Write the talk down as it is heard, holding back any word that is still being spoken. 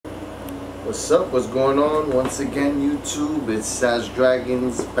What's up? What's going on? Once again, YouTube, it's Sash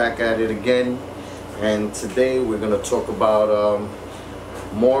Dragons back at it again, and today we're gonna talk about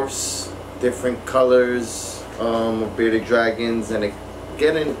morphs, different colors of bearded dragons, and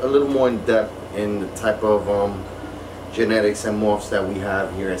getting a little more in depth in the type of genetics and morphs that we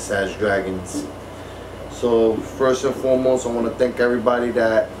have here at Sash Dragons. So first and foremost, I want to thank everybody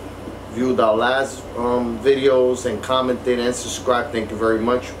that viewed our last videos and commented and subscribed. Thank you very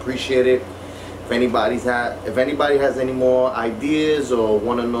much, appreciate it. If anybody has any more ideas or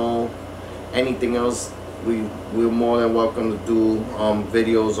want to know anything else, we're more than welcome to do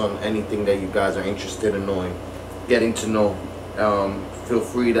videos on anything that you guys are interested in knowing, getting to know. Feel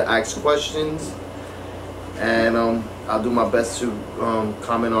free to ask questions, and I'll do my best to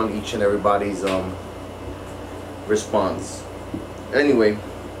comment on each and everybody's response. Anyway,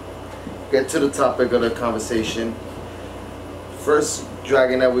 get to the topic of the conversation. First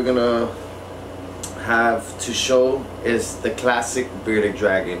dragon that we're gonna have to show is the classic bearded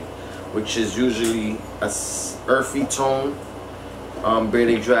dragon, which is usually a earthy tone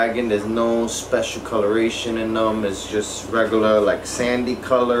bearded dragon. There's no special coloration in them. It's just regular, like sandy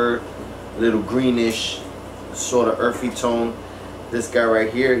color, little greenish, sort of earthy tone. This guy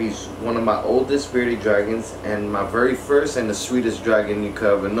right here, he's one of my oldest bearded dragons and my very first and the sweetest dragon you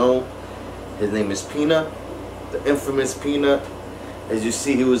could ever know. His name is Peanut, the infamous Peanut. As you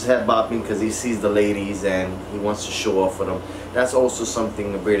see, he was head bopping because he sees the ladies and he wants to show off for them. That's also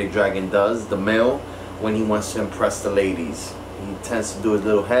something a bearded dragon does, the male, when he wants to impress the ladies. He tends to do a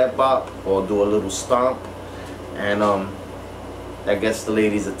little head bop or do a little stomp, and that gets the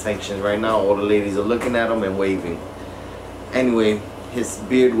ladies' attention. Right now, all the ladies are looking at him and waving. Anyway, his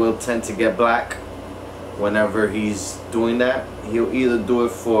beard will tend to get black whenever he's doing that. He'll either do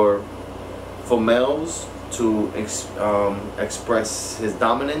it for males to express his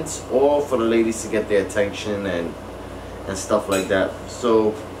dominance, or for the ladies to get their attention and stuff like that.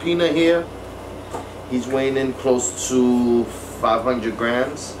 So Peanut here, he's weighing in close to 500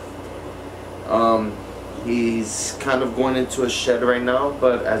 grams. He's kind of going into a shed right now,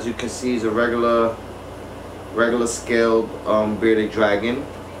 but as you can see, he's a regular scaled bearded dragon.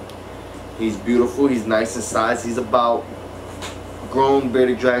 He's beautiful, he's nice in size. He's about, grown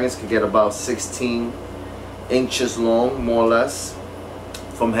bearded dragons could get about 16 inches long, more or less,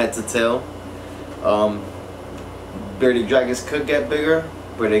 from head to tail. Bearded dragons could get bigger,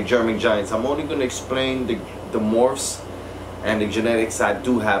 but they're German giants. I'm only going to explain the morphs and the genetics I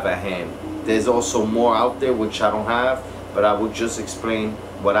do have at hand. There's also more out there which I don't have, but I will just explain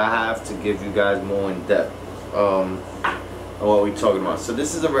what I have to give you guys more in depth on what we're talking about. So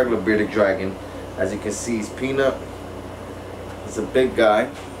this is a regular bearded dragon. As you can see, he's Peanut. He's a big guy.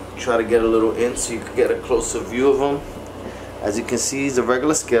 Try to get a little in so you can get a closer view of him. As you can see, he's a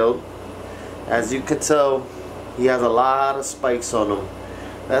regular scaled. As you can tell, he has a lot of spikes on him.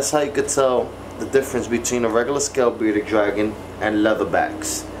 That's how you could tell the difference between a regular scaled bearded dragon and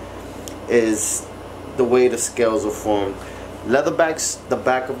leatherbacks, is the way the scales are formed. Leatherbacks, the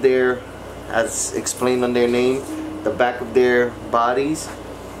back of their, as explained on their name, the back of their bodies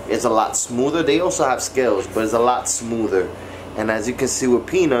is a lot smoother. They also have scales, but it's a lot smoother. And as you can see with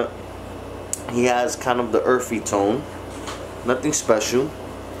Peanut, he has kind of the earthy tone, nothing special.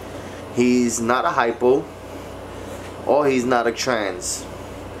 He's not a hypo, or he's not a trans,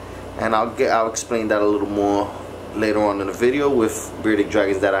 and I'll explain that a little more later on in the video with bearded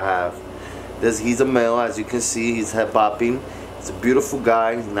dragons that I have. He's a male, as you can see. He's head bopping. He's a beautiful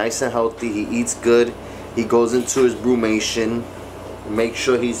guy, nice and healthy. He eats good. He goes into his brumation, make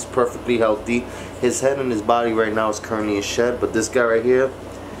sure he's perfectly healthy. His head and his body right now is currently in shed, but this guy right here,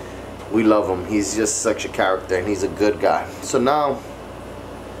 we love him. He's just such a character, and he's a good guy. So now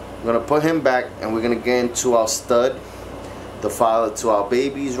I'm gonna put him back, and we're gonna get into our stud, the father to our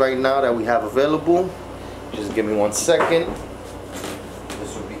babies right now that we have available. Just give me 1 second.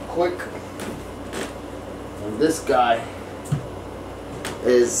 This will be quick. And this guy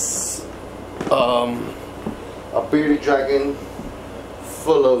is a bearded dragon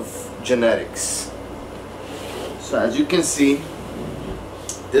full of genetics. So as you can see,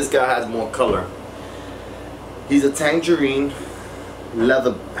 this guy has more color. He's a Tangerine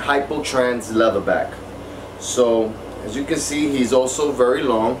hypo-trans leatherback. So as you can see, he's also very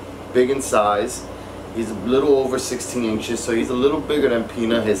long, big in size. He's a little over 16 inches, so he's a little bigger than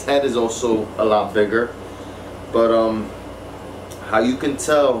Peanut. His head is also a lot bigger. But how you can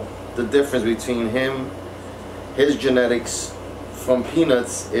tell the difference between him, his genetics from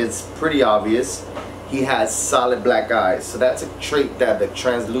Peanut's, is pretty obvious. He has solid black eyes, so that's a trait that the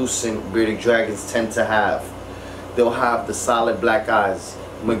translucent bearded dragons tend to have. They'll have the solid black eyes.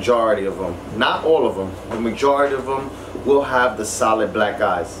 majority of them, not all of them, the majority of them will have the solid black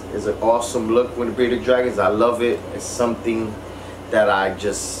eyes. It's an awesome look with the bearded dragons. I love it. It's something that I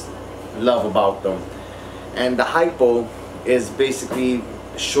just love about them. And the hypo is basically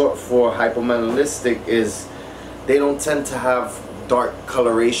short for hypomelanistic. Is they don't tend to have dark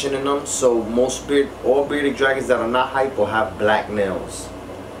coloration in them. So all bearded dragons that are not hypo have black nails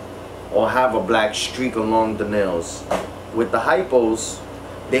or have a black streak along the nails. With the hypos,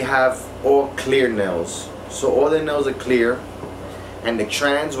 they have all clear nails. So all their nails are clear. And the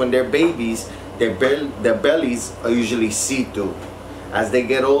trans, when they're babies, their bellies are usually see-through. As they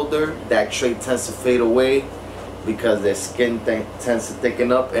get older, that trait tends to fade away because their skin tends to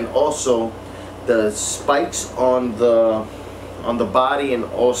thicken up. And also the spikes on the body and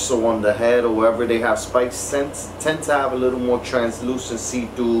also on the head or wherever they have spikes tend to have a little more translucent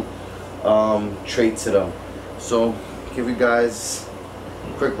see-through trait to them. So give you guys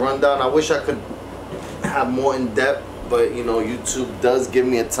a quick rundown. I wish I could have more in depth, but you know, YouTube does give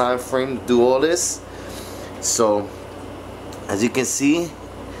me a time frame to do all this. So as you can see,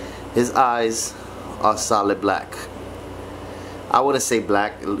 his eyes are solid black. I wouldn't say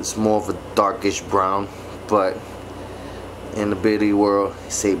black, it's more of a darkish brown, but in the bearded world,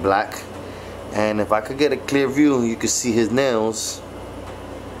 say black. And if I could get a clear view, you could see his nails.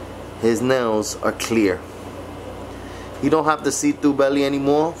 His nails are clear. He don't have the see-through belly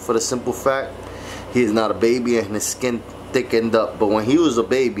anymore for the simple fact he is not a baby and his skin thickened up. But when he was a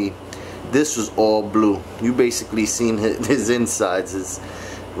baby, this was all blue. You basically seen his insides, is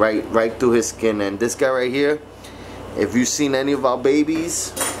right through his skin. And this guy right here, if you've seen any of our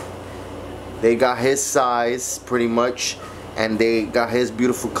babies, they got his size pretty much, and they got his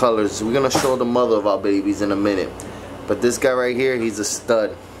beautiful colors. We're gonna show the mother of our babies in a minute, but this guy right here, he's a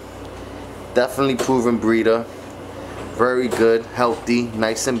stud. Definitely proven breeder, very good, healthy,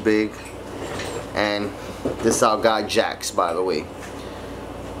 nice and big. And this is our guy Jax, by the way.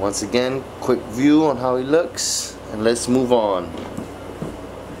 Once again, quick view on how he looks, and let's move on.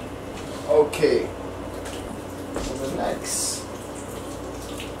 Okay, so the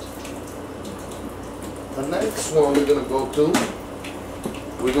next one we're gonna go to,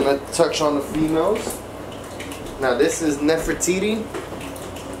 we're gonna touch on the females. Now this is Nefertiti,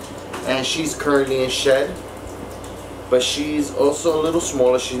 and she's currently in shed, but she's also a little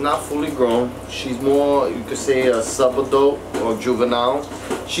smaller. She's not fully grown. She's more, you could say, a sub-adult or juvenile.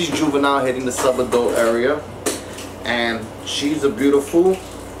 She's juvenile, hitting the sub-adult area, and she's a beautiful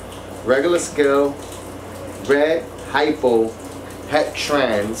regular scale red hypo het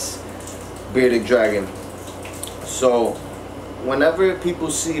trans bearded dragon. So whenever people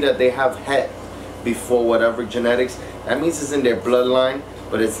see that they have het before whatever genetics, that means it's in their bloodline,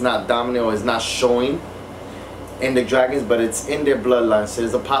 but it's not dominant or it's not showing in the dragons, but it's in their bloodline. So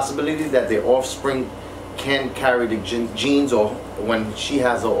there's a possibility that their offspring can carry the genes, or when she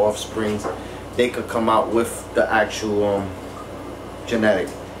has her offsprings, they could come out with the actual genetic.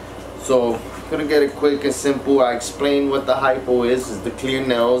 So I'm gonna get it quick and simple. I explained what the hypo is the clear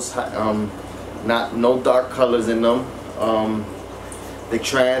nails, no dark colors in them. The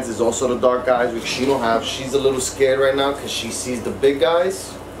trans is also the dark eyes, which she don't have. She's a little scared right now because she sees the big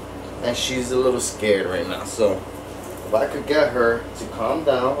guys, and she's a little scared right now. So if I could get her to calm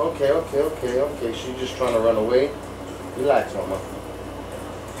down. Okay. She's just trying to run away. Relax, mama.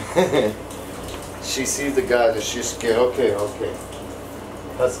 She sees the guys and she's scared. Okay.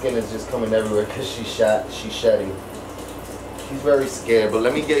 Her skin is just coming everywhere because she's shedding. She's very scared, but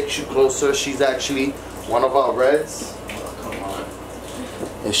let me get you closer. She's actually one of our reds. Oh, come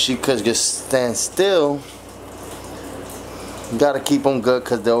on. If she could just stand still, you gotta keep them good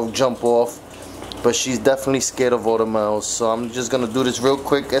because they'll jump off. But she's definitely scared of all the males, so I'm just gonna do this real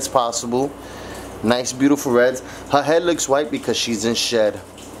quick as possible. Nice, beautiful reds. Her head looks white because she's in shed.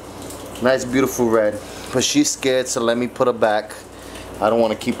 Nice, beautiful red, but she's scared, so let me put her back. I don't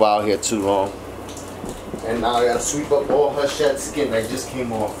want to keep her out here too long. And now I gotta sweep up all her shed skin that just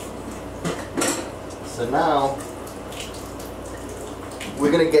came off. So now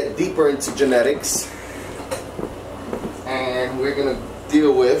we're gonna get deeper into genetics, and we're gonna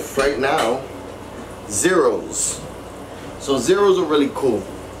deal with right now zeros. So zeros are really cool.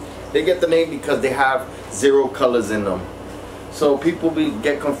 They get the name because they have zero colors in them. So people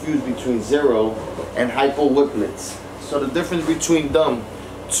get confused between zero and hypo whiplets. So the difference between them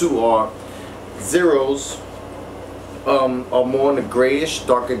two are zeros are more in the grayish,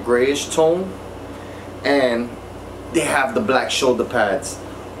 darker grayish tone, and they have the black shoulder pads.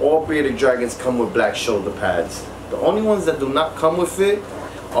 All bearded dragons come with black shoulder pads. The only ones that do not come with it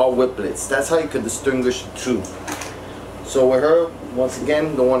are whiplets. That's how you can distinguish the two. So with her, once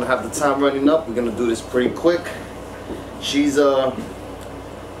again, don't want to have the time running up. We're gonna do this pretty quick. She's a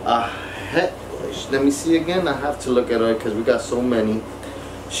het. Let me see again. I have to look at her because we got so many.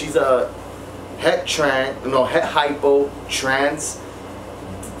 She's a het hypo trans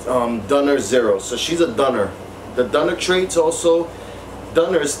Dunner 0. So she's a Dunner. The Dunner traits also.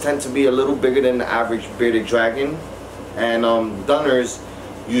 Dunners tend to be a little bigger than the average bearded dragon, and Dunners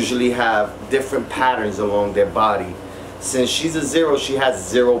usually have different patterns along their body. Since she's a 0, she has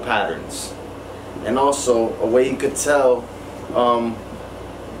 0 patterns. And also, a way you could tell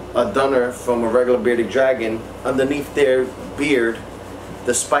a Dunner from a regular bearded dragon, underneath their beard,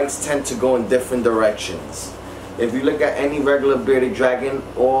 the spikes tend to go in different directions. If you look at any regular bearded dragon,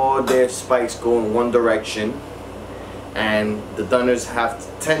 all their spikes go in one direction, and the Dunners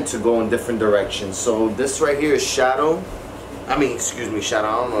tend to go in different directions. So this right here is Shadow. Excuse me, Shadow.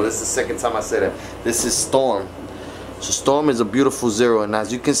 I don't know. This is the second time I said it. This is Storm. So Storm is a beautiful 0, and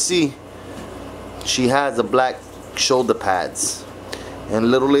as you can see, she has the black shoulder pads. And a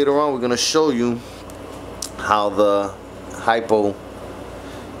little later on, we're gonna show you how the hypo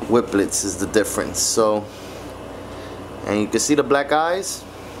whiplets is the difference. So, and you can see the black eyes.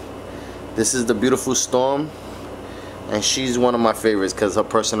 This is the beautiful Storm, and she's one of my favorites because her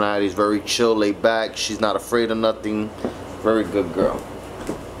personality is very chill, laid back. She's not afraid of nothing. Very good girl.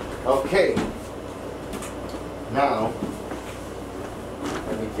 Okay. Now,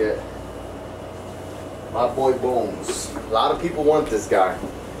 let me get my boy Bones. A lot of people want this guy,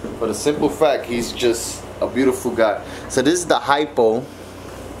 for the simple fact he's just a beautiful guy. So this is the hypo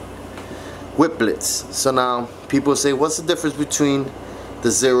whiplets. So now people say, what's the difference between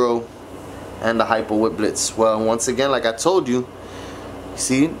the 0 and the hypo whiplets? Well, once again, like I told you,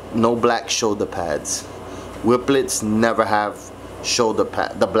 see, no black shoulder pads. Whiplets never have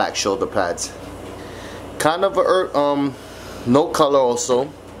the black shoulder pads. Kind of no color also,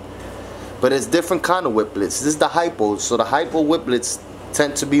 but it's different kind of whiplets. This is the hypo. So the hypo whiplets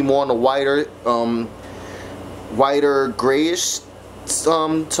tend to be more on the whiter grayish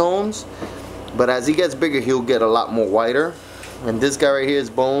tones, but as he gets bigger, he'll get a lot more whiter. And this guy right here is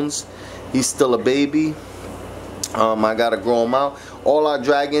Bones. He's still a baby. I gotta grow him out. All our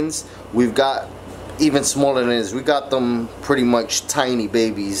dragons, we've got even smaller than this. We got them pretty much tiny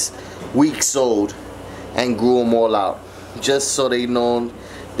babies, weeks old, and grew them all out, just so they know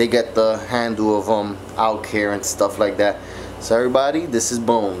they get the handle of our care and stuff like that. So everybody, this is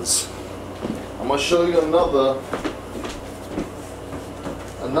Bones. I'm gonna show you another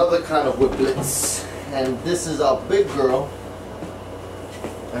kind of whiplets, and this is our big girl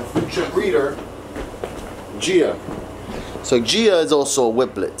and future breeder, Gia. So Gia is also a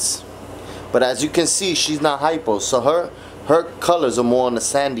whiplets, but as you can see, she's not hypo, so her colors are more on the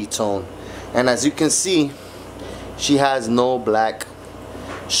sandy tone. And as you can see, she has no black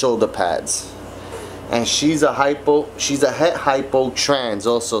shoulder pads. And she's a het hypo trans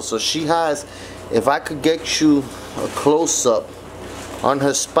also. So she has, if I could get you a close-up on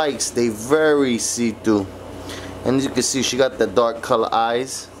her spikes, they very see-through. And as you can see, she got the dark color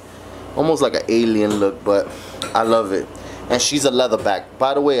eyes, almost like an alien look, but I love it. And she's a leatherback.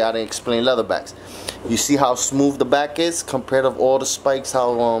 By the way, I didn't explain leatherbacks. You see how smooth the back is compared to all the spikes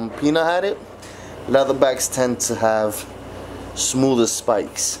how Peanut had it? Leatherbacks tend to have smoother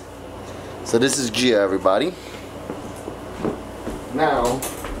spikes. So this is Gia, everybody. Now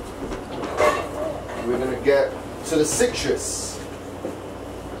we're gonna get to the citrus.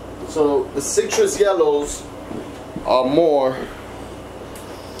 So the citrus yellows are more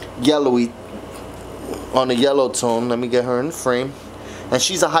yellowy, on the yellow tone. Let me get her in the frame. And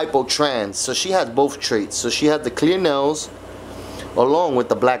she's a hypo trans, so she has both traits. So she has the clear nails along with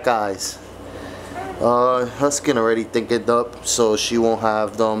the black eyes. Her skin already thickened up, so she won't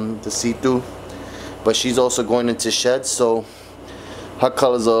have the see-through. But she's also going into shed, so her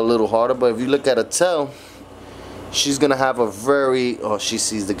colors are a little harder. But if you look at her tail, she's gonna have a very, oh, she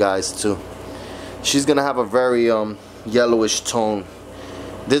sees the guys too. She's gonna have a very yellowish tone.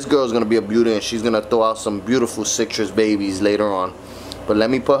 This girl's gonna be a beauty, and she's gonna throw out some beautiful citrus babies later on. But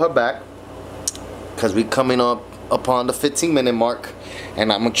let me put her back, because we're coming up upon the 15-minute mark,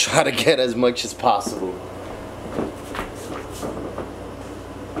 and I'm gonna try to get as much as possible.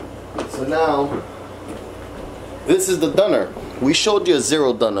 So now, this is the Dunner. We showed you a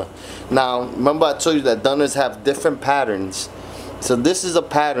 0 Dunner. Now, remember I told you that Dunners have different patterns. So this is a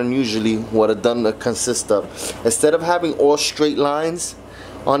pattern usually what a Dunner consists of. Instead of having all straight lines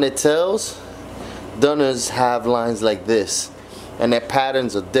on their tails, Dunners have lines like this, and their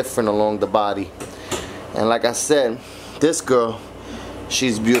patterns are different along the body. And like I said, this girl,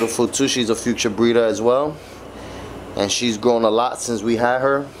 she's beautiful too. She's a future breeder as well. and she's grown a lot since we had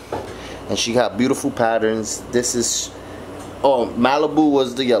her, and she got beautiful patterns. This is, oh, Malibu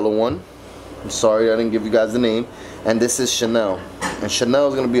was the yellow one. I'm sorry I didn't give you guys the name. And this is Chanel, and Chanel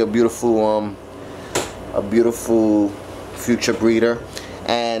is gonna be a beautiful future breeder.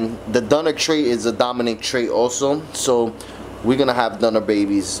 And the Dunner trait is a dominant trait also, so we're gonna have Dunner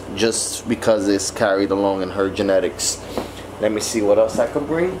babies just because it's carried along in her genetics. Let me see what else I could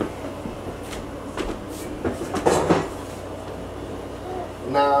bring.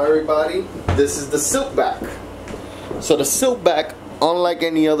 Now everybody, this is the silkback. So the silkback, unlike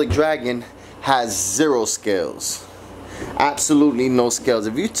any other dragon, has 0 scales. Absolutely no scales.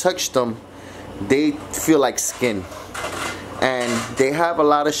 If you touch them, they feel like skin. And they have a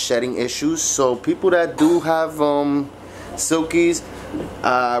lot of shedding issues. So people that do have silkies,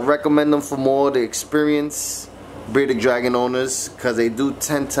 recommend them for more the experienced bearded dragon owners, because they do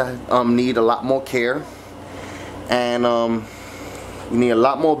tend to need a lot more care. And you need a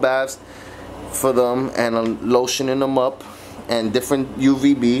lot more baths for them, and lotioning them up, and different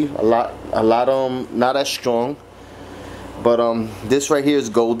UVB, a lot not as strong. But this right here is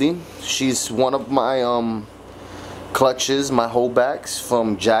Goldie. She's one of my clutches, my holdbacks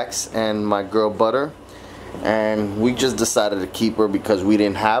from Jax and my girl Butter, and we just decided to keep her because we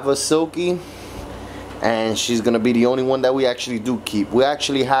didn't have a Silky, and she's gonna be the only one that we actually do keep. We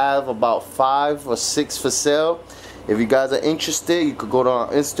actually have about 5 or 6 for sale. If you guys are interested, you could go to our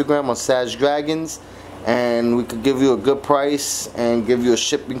Instagram on Saj Dragons, and we could give you a good price and give you a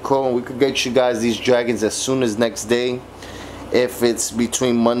shipping code, and we could get you guys these dragons as soon as next day, if it's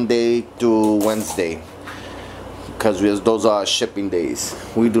between Monday to Wednesday, because those are our shipping days.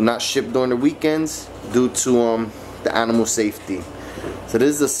 We do not ship during the weekends due to the animal safety. So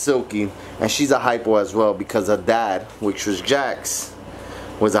this is a Silky, and she's a hypo as well, because her dad, which was Jax,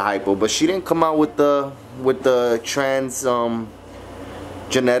 was a hypo, but she didn't come out with the trans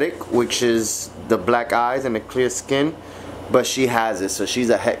genetic, which is the black eyes and the clear skin, but she has it, so she's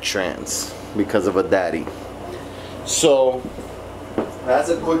a het trans because of her daddy. So that's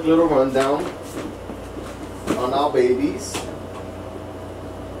a quick little rundown on our babies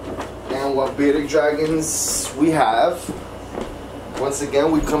and what bearded dragons we have. Once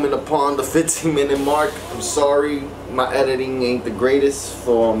again, we coming upon the 15-minute mark. I'm sorry my editing ain't the greatest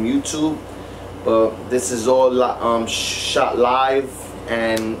for YouTube, but this is all shot live,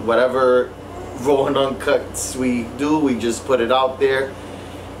 and whatever raw and uncuts we do, we just put it out there.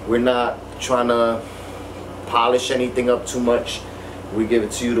 We're not trying to polish anything up too much. We give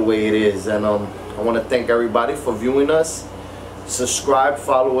it to you the way it is. And I want to thank everybody for viewing us. Subscribe,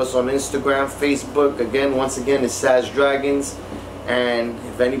 follow us on Instagram, Facebook. Again, once again, it's Saj Dragons. And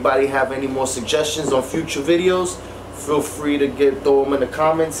if anybody have any more suggestions on future videos, feel free to throw them in the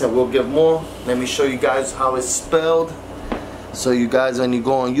comments, and we'll give more. Let me show you guys how it's spelled. So you guys, when you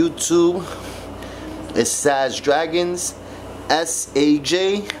go on YouTube, it's Saj Dragons,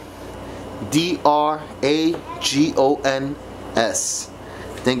 SAJDRAGONS.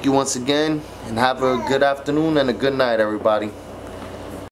 Thank you once again, and have a good afternoon and a good night, everybody.